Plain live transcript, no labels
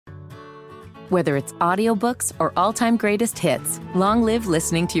Whether it's audiobooks or all-time greatest hits, long live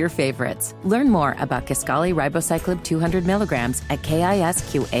listening to your favorites. Learn more about Kisqali Ribociclib 200 milligrams at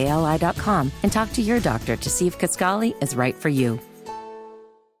KISQALI.com and talk to your doctor to see if Kisqali is right for you.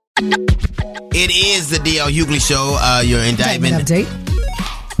 It is the D.L. Hughley Show. Your indictment update.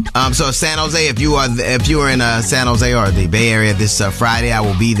 So San Jose, if you are in San Jose or the Bay Area this Friday, I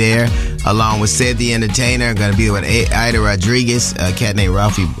will be there along with Sid the Entertainer. I'm going to be with Ida Rodriguez, a cat named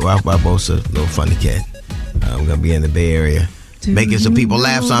Ralph Barbosa, little funny cat. I'm going to be in the Bay Area making some people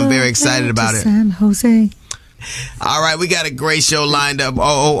laugh, so I'm very excited about it. San Jose. All right, we got a great show lined up.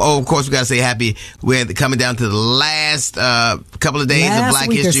 Of course, we got to say happy. We're coming down to the last couple of days of Black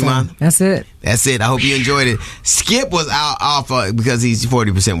History Month. That's it. I hope you enjoyed it. Skip was off because he's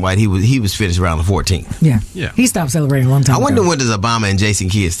 40% white. He was finished around the 14th. Yeah. He stopped celebrating a long time ago. I wonder when does Obama and Jason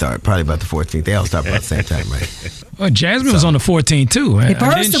Kidd start? Probably about the 14th. They all start about the same time, right? Well, Jasmine was on the 14th too.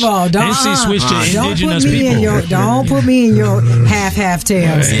 First of all, don't switch to indigenous people. Don't put me in your half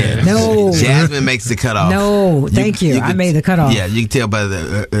tails. Yeah. No. Jasmine makes the cutoff. No, thank you. I made the cutoff. Yeah, you can tell by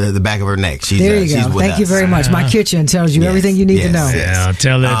the back of her neck. There you go. Thank you very much. My kitchen tells you everything you need to know. Yeah, I'll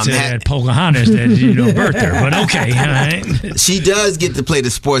tell that Pocahontas that birthed her. But okay, all right. She does get to play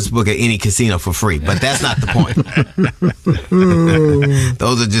the sports book at any casino for free, but that's not the point.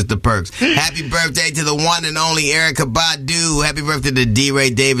 Those are just the perks. Happy birthday to the one and only Erykah Badu. Happy birthday to D. Ray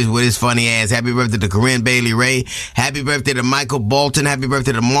Davis with his funny ass. Happy birthday to Corinne Bailey Ray. Happy birthday to Michael Bolton. Happy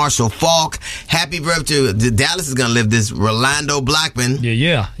birthday to Marshall Falk. Happy birthday to Dallas is gonna live this Rolando Blackman.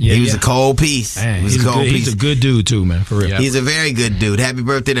 Yeah. He was a cold piece. Man, he's a good dude too, man. For real. Yeah. He's a very good dude. Happy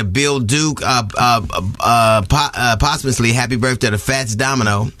birthday to Bill Duke. Posthumously, happy birthday to Fats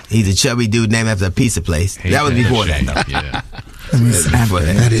Domino. He's a chubby dude named after a pizza place. That was before that, though. Yeah.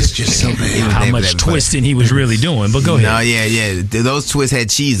 That is just so bad. How much twisting he was really doing, but go ahead. No, yeah. Those twists had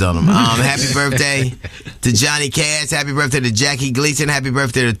cheese on them. Happy birthday to Johnny Cash. Happy birthday to Jackie Gleason. Happy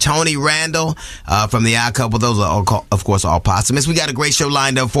birthday to Tony Randall from The Odd Couple. Those are, all, of course, all posthumous. We got a great show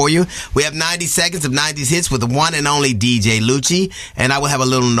lined up for you. We have 90 seconds of 90s hits with the one and only DJ Lucci, and I will have a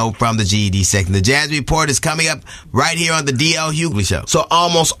little note from the GED section. The Jazz Report is coming up right here on the DL Hughley Show. So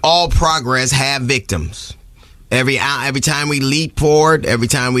almost all progress have victims. Every time we leap forward, every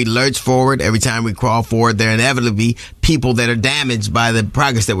time we lurch forward, every time we crawl forward, there inevitably people that are damaged by the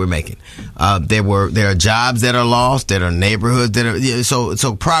progress that we're making. There are jobs that are lost, there are neighborhoods that are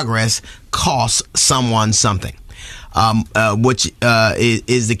so progress costs someone something. Which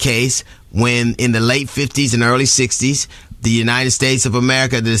is the case when in the late 50s and early 60s, the United States of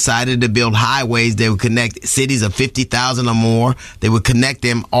America decided to build highways that would connect cities of 50,000 or more. They would connect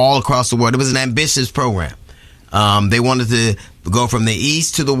them all across the world. It was an ambitious program. They wanted to go from the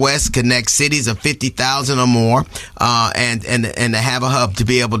east to the west, connect cities of 50,000 or more, and to have a hub to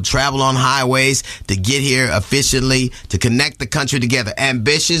be able to travel on highways, to get here efficiently, to connect the country together.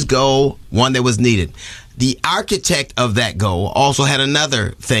 Ambitious goal, one that was needed. The architect of that goal also had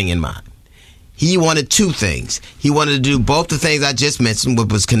another thing in mind. He wanted two things. He wanted to do both the things I just mentioned,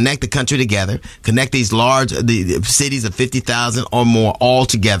 which was connect the country together, connect these the cities of 50,000 or more all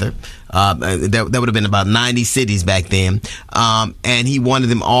together. That would have been about 90 cities back then. And he wanted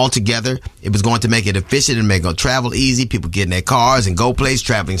them all together. It was going to make it efficient and make it travel easy. People get in their cars and go places,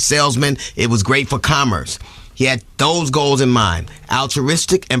 traveling salesmen. It was great for commerce. He had those goals in mind,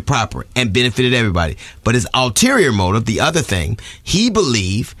 altruistic and proper, and benefited everybody. But his ulterior motive, the other thing, he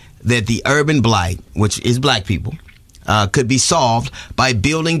believed that the urban blight, which is black people, could be solved by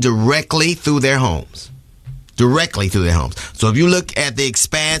building directly through their homes. Directly through their homes. So if you look at the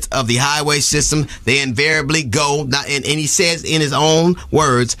expanse of the highway system, they invariably go, and he says in his own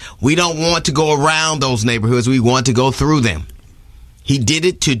words, we don't want to go around those neighborhoods, we want to go through them. He did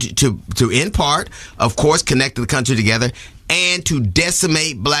it to in part, of course, connect the country together, and to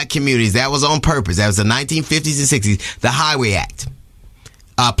decimate black communities. That was on purpose. That was the 1950s and 60s, the Highway Act.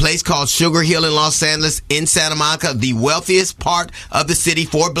 A place called Sugar Hill in Los Angeles, in Santa Monica, the wealthiest part of the city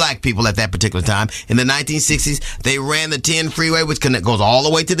for black people at that particular time. In the 1960s, they ran the 10 freeway, which goes all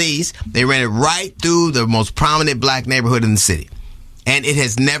the way to the east. They ran it right through the most prominent black neighborhood in the city. And it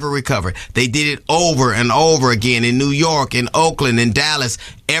has never recovered. They did it over and over again in New York, in Oakland, in Dallas,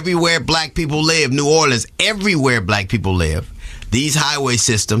 everywhere black people live, New Orleans, everywhere black people live. These highway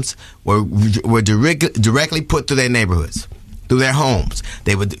systems were directly put through their neighborhoods, through their homes.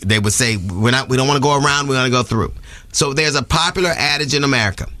 They would say, we don't want to go around, we want to go through. So there's a popular adage in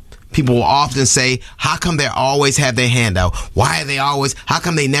America. People will often say, how come they always have their hand out? How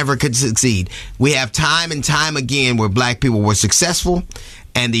come they never could succeed? We have time and time again where black people were successful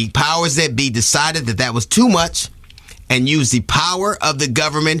and the powers that be decided that was too much and use the power of the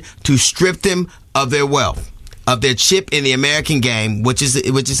government to strip them of their wealth, of their chip in the American game, which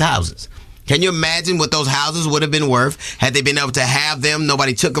is houses. Can you imagine what those houses would have been worth had they been able to have them?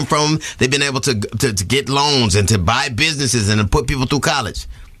 Nobody took them from them. They've been able to get loans and to buy businesses and to put people through college.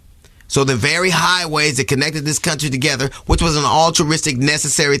 So the very highways that connected this country together, which was an altruistic,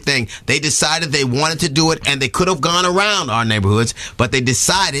 necessary thing, they decided they wanted to do it, and they could have gone around our neighborhoods, but they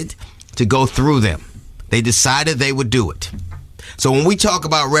decided to go through them. They decided they would do it. So when we talk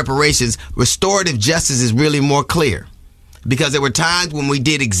about reparations, restorative justice is really more clear. Because there were times when we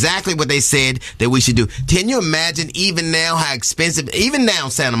did exactly what they said that we should do. Can you imagine even now how expensive, even now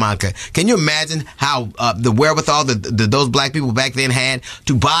Santa Monica, can you imagine how the wherewithal that those black people back then had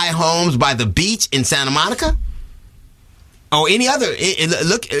to buy homes by the beach in Santa Monica? Or any other,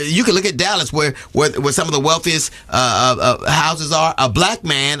 look, you can look at Dallas where some of the wealthiest houses are. A black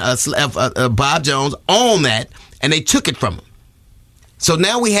man, Bob Jones, owned that, and they took it from him. So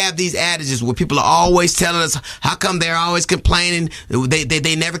now we have these adages where people are always telling us how come they're always complaining,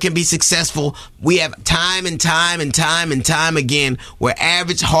 they never can be successful. We have time and time again where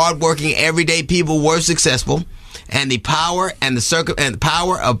average, hardworking, everyday people were successful, and the power and the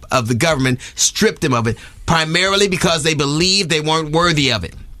power of the government stripped them of it, primarily because they believed they weren't worthy of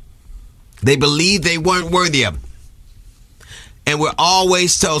it. They believed they weren't worthy of it. And we're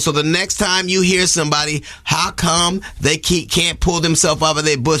always told, so the next time you hear somebody, how come they can't pull themselves out of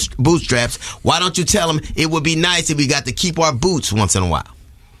their bootstraps, why don't you tell them it would be nice if we got to keep our boots once in a while?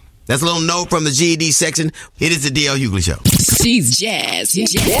 That's a little note from the GED section. It is the D.L. Hughley Show. She's jazz.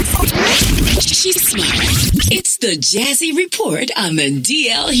 She's smart. It's the Jazzy Report on the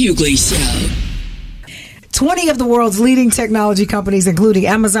D.L. Hughley Show. 20 of the world's leading technology companies, including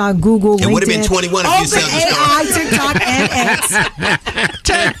Amazon, Google, LinkedIn, it would have been 21 if you said OpenAI, TikTok, and X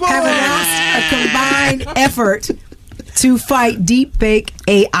have announced a combined effort to fight deepfake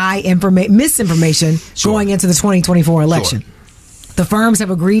AI misinformation going into the 2024 election. Sure. The firms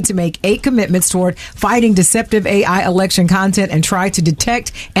have agreed to make 8 commitments toward fighting deceptive AI election content and try to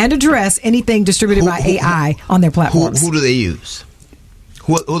detect and address anything distributed by AI on their platforms. Who do they use?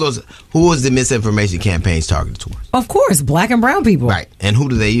 Who was the misinformation campaigns targeted towards? Of course, black and brown people. Right. And who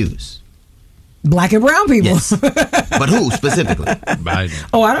do they use? Black and brown people. Yes. But who specifically? Biden.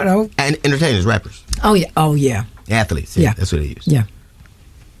 Oh, I don't know. And entertainers, rappers. Oh, yeah. Athletes. Yeah. That's who they use. Yeah.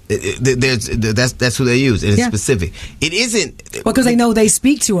 That's who they use. And it's specific. It isn't. Because they know they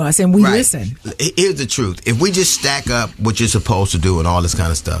speak to us and we listen. Here's the truth. If we just stack up what you're supposed to do and all this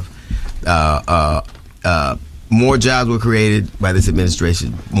kind of stuff, more jobs were created by this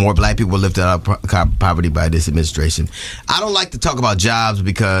administration. More black people were lifted out of poverty by this administration. I don't like to talk about jobs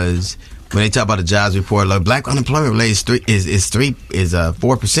because when they talk about the jobs report, like black unemployment rate is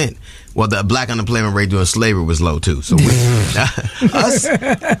 4%. Well, the black unemployment rate during slavery was low too. So the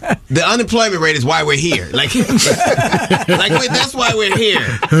unemployment rate is why we're here. That's why we're here.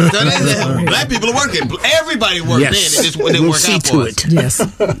 So black people are working. Everybody worked then. It just didn't work out for us. Yes.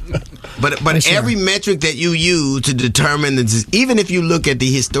 But every metric that you use to determine, even if you look at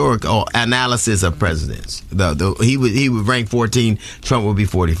the historical analysis of presidents, he would rank 14, Trump would be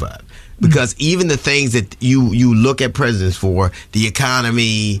 45. Because even the things that you look at presidents for, the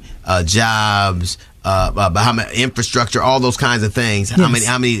economy, jobs, infrastructure, all those kinds of things, yes.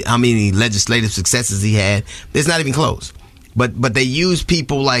 how many legislative successes he had, it's not even close. But they use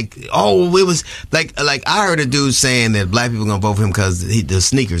people like, it was like I heard a dude saying that black people are gonna vote for him because the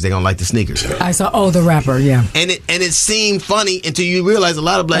sneakers, they're gonna like the sneakers. I saw the rapper, yeah. And it seemed funny until you realize a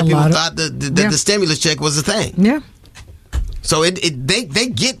lot of black people thought that the stimulus check was a thing. Yeah. So they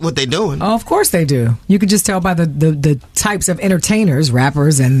get what they're doing. Oh, of course they do. You can just tell by the types of entertainers,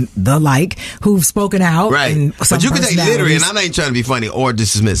 rappers, and the like who've spoken out. Right. And but you can take literally, and I'm not even trying to be funny or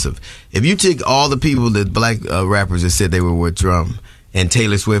dismissive. If you take all the people that black rappers that said they were with Trump and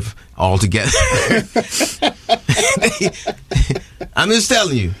Taylor Swift all together, I'm just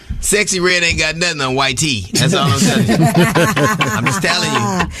telling you, Sexy Red ain't got nothing on white tee. That's all I'm telling you. I'm just telling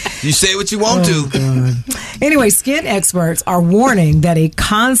you. You say what you want to. God. Anyway, skin experts are warning that a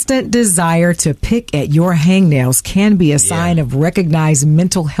constant desire to pick at your hangnails can be a sign of recognized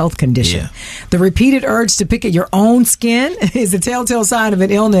mental health condition. Yeah. The repeated urge to pick at your own skin is a telltale sign of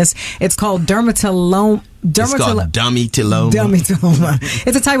an illness. It's called dermatilloma. It's called dummy-tilloma. Dummy-tilloma.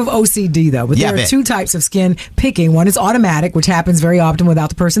 It's a type of OCD, though. But there are 2 types of skin picking. One is automatic, which happens very often without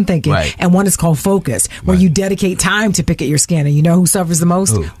the person thinking. Right. And one is called focused, where you dedicate time to pick at your skin. And you know who suffers the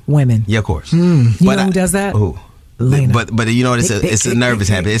most? Who? Women. Yeah, of course. You know who does that? Who? But you know what? It's a nervous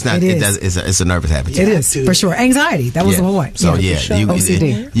habit. It's not. It's a nervous habit. It is for sure. Anxiety. That was the point. So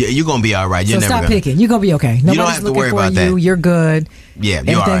OCD. You're gonna be all right. You're never stop picking. You're gonna be okay. Nobody's you don't have to worry about that. You're good. Yeah,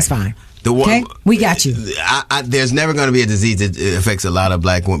 everything's fine. Okay, we got you. There's never going to be a disease that affects a lot of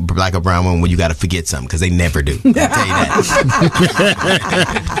black or brown women when you got to forget something, because they never do. I'll tell you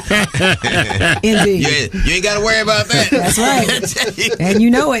that. Indeed. You ain't got to worry about that. That's right. And you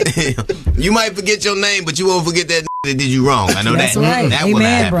know it. You might forget your name, but you won't forget that did you wrong. I know That's that. Right. That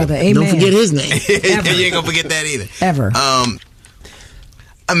Amen, brother. Amen. Don't forget his name. You ain't going to forget that either. Ever.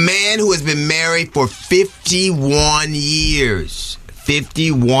 A man who has been married for 51 years.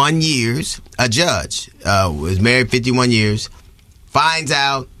 51 years, a judge was married 51 years, finds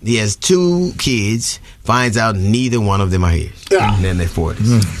out he has 2 kids, finds out neither one of them are his. And then they're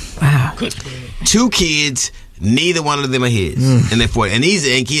 40s. Wow. 2 kids, neither one of them are his. And they're 40. And these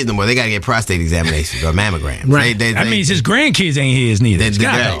ain't kids no more. They got to get prostate examinations or mammograms. Right. That means his grandkids ain't his neither.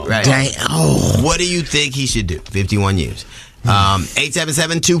 Right. Dang. Oh. What do you think he should do? 51 years.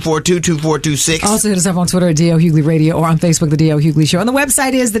 877-242-2426. Also hit us up on Twitter at DL Hughley Radio or on Facebook, The DL Hughley Show. And the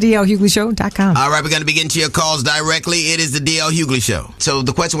website is thedlhughley.com. All right, we're going to begin to your calls directly. It is the DL Hughley Show. So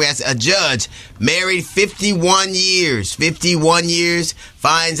the question we asked, a judge married 51 years,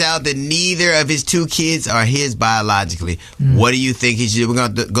 finds out that neither of his 2 kids are his biologically. What do you think he should do? We're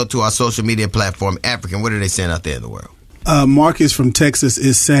going to go to our social media platform, African. What are they saying out there in the world? Marcus from Texas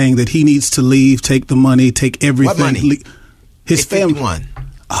is saying that he needs to leave, take the money, take everything. What money? His family. 51.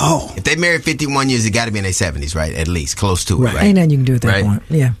 Oh. If they married 51 years, it got to be in their 70s, right? At least, close to it, right? Ain't nothing you can do at that point.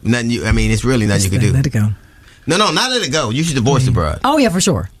 Yeah. It's really nothing you can do. Let it go. No, not let it go. You should divorce the broad. Oh, yeah, for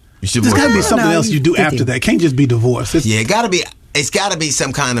sure. You should There's divorce got to be the something No, else you do 50. after that. It can't just be divorce. It's got to be. It's got to be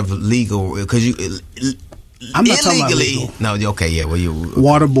some kind of legal, because you. I'm not talking about illegally. legal. No, okay, yeah. Well, you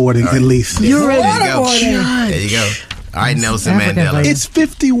waterboarding at least. You're there you go. waterboarding. There you go. All right, Nelson African Mandela. lady. It's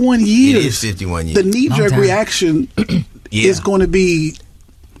 51 years. It is 51 years. The knee-jerk reaction is going to be.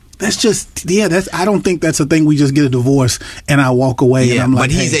 That's just I don't think that's a thing. We just get a divorce and I walk away. Yeah, and I'm like,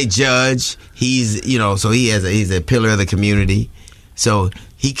 but he's a judge. He's so he's a pillar of the community. So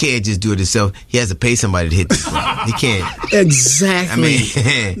he can't just do it himself. He has to pay somebody to hit this one. He can't. Exactly. I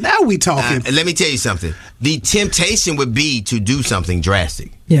mean, now we talking. Let me tell you something. The temptation would be to do something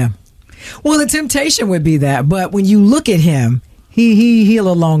drastic. Yeah. Well, the temptation would be that, but when you look at him, he a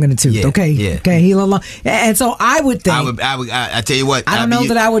little long in the tooth. Yeah, Okay. yeah. Okay. He a little long, and so I would think. I tell you what. I don't know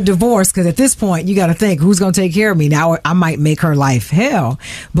that I would divorce, because at this point you got to think, who's going to take care of me now? I might make her life hell,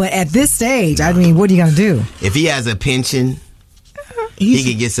 but at this stage, I mean, what are you going to do? If he has a pension, he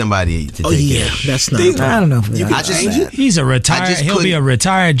can get somebody to take care of him. That's not. I don't know. He's a retired. He'll be a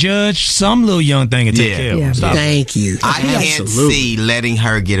retired judge. Some little young thing can take care of him. Stop. Thank you. I can't see letting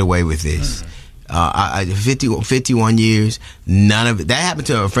her get away with this. 51 years, none of it. That happened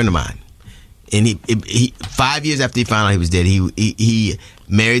to a friend of mine. And he 5 years after he found out he was dead, he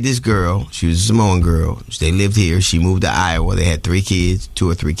married this girl. She was a Samoan girl. They lived here. She moved to Iowa. They had 3 kids, 2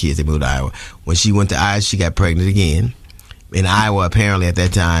 or 3 kids. They moved to Iowa. When she went to Iowa, she got pregnant again. In Iowa, apparently at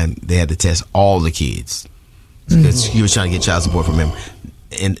that time, they had to test all the kids. Because he was trying to get child support from him.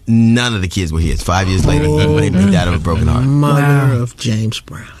 And none of the kids were his. 5 years later, he died of a broken heart. Mother of James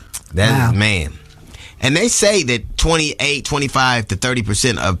Brown. That is, man. And they say that 28, 25 to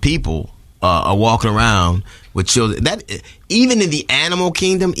 30% of people are walking around with children. That even in the animal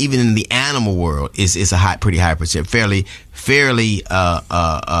kingdom, even in the animal world, is a pretty high percent, fairly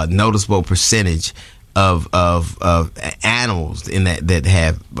noticeable percentage of animals in that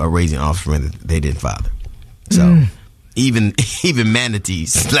have a raising offspring that they didn't father. So even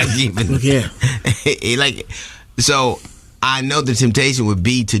manatees, so I know the temptation would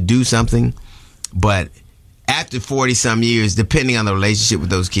be to do something, but after 40-some years, depending on the relationship with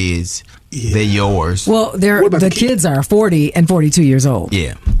those kids, they're yours. Well, the kids are 40 and 42 years old.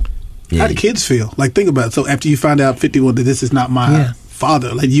 Yeah. How do kids feel? Like, think about it. So after you find out 51 that this is not my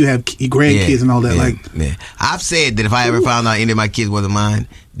father, like you have grandkids and all that. I've said that if I ever found out any of my kids wasn't mine,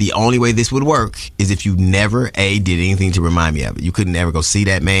 the only way this would work is if you never did anything to remind me of it. You couldn't ever go see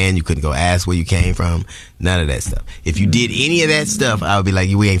that man. You couldn't go ask where you came from. None of that stuff. If you did any of that stuff, I would be like,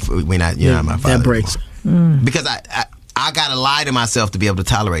 you're not my father. That breaks it. Because I gotta lie to myself to be able to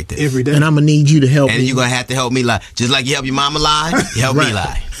tolerate this every day. And I'm gonna need you to help me. And you're gonna have to help me lie. Just like you help your mama lie, you help me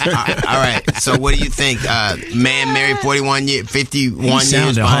lie. All right. So what do you think? Man married 51 years, 51 years. He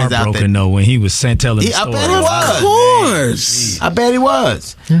sounded finds out heartbroken though when he was telling the I story. bet he was. Of course. I bet he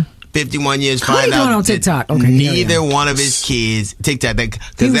was. 51 years. How Find you doing out on TikTok? Okay, neither one of his kids TikTok.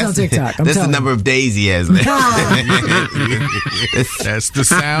 He was on TikTok. That's the number of days he has left. That's the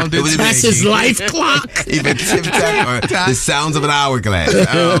sound. That's his life clock. Either tick-tock or the sounds of an hourglass.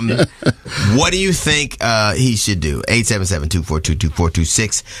 What do you think he should do?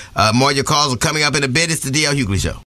 877-242-2426. More of your calls are coming up in a bit. It's the DL Hughley Show.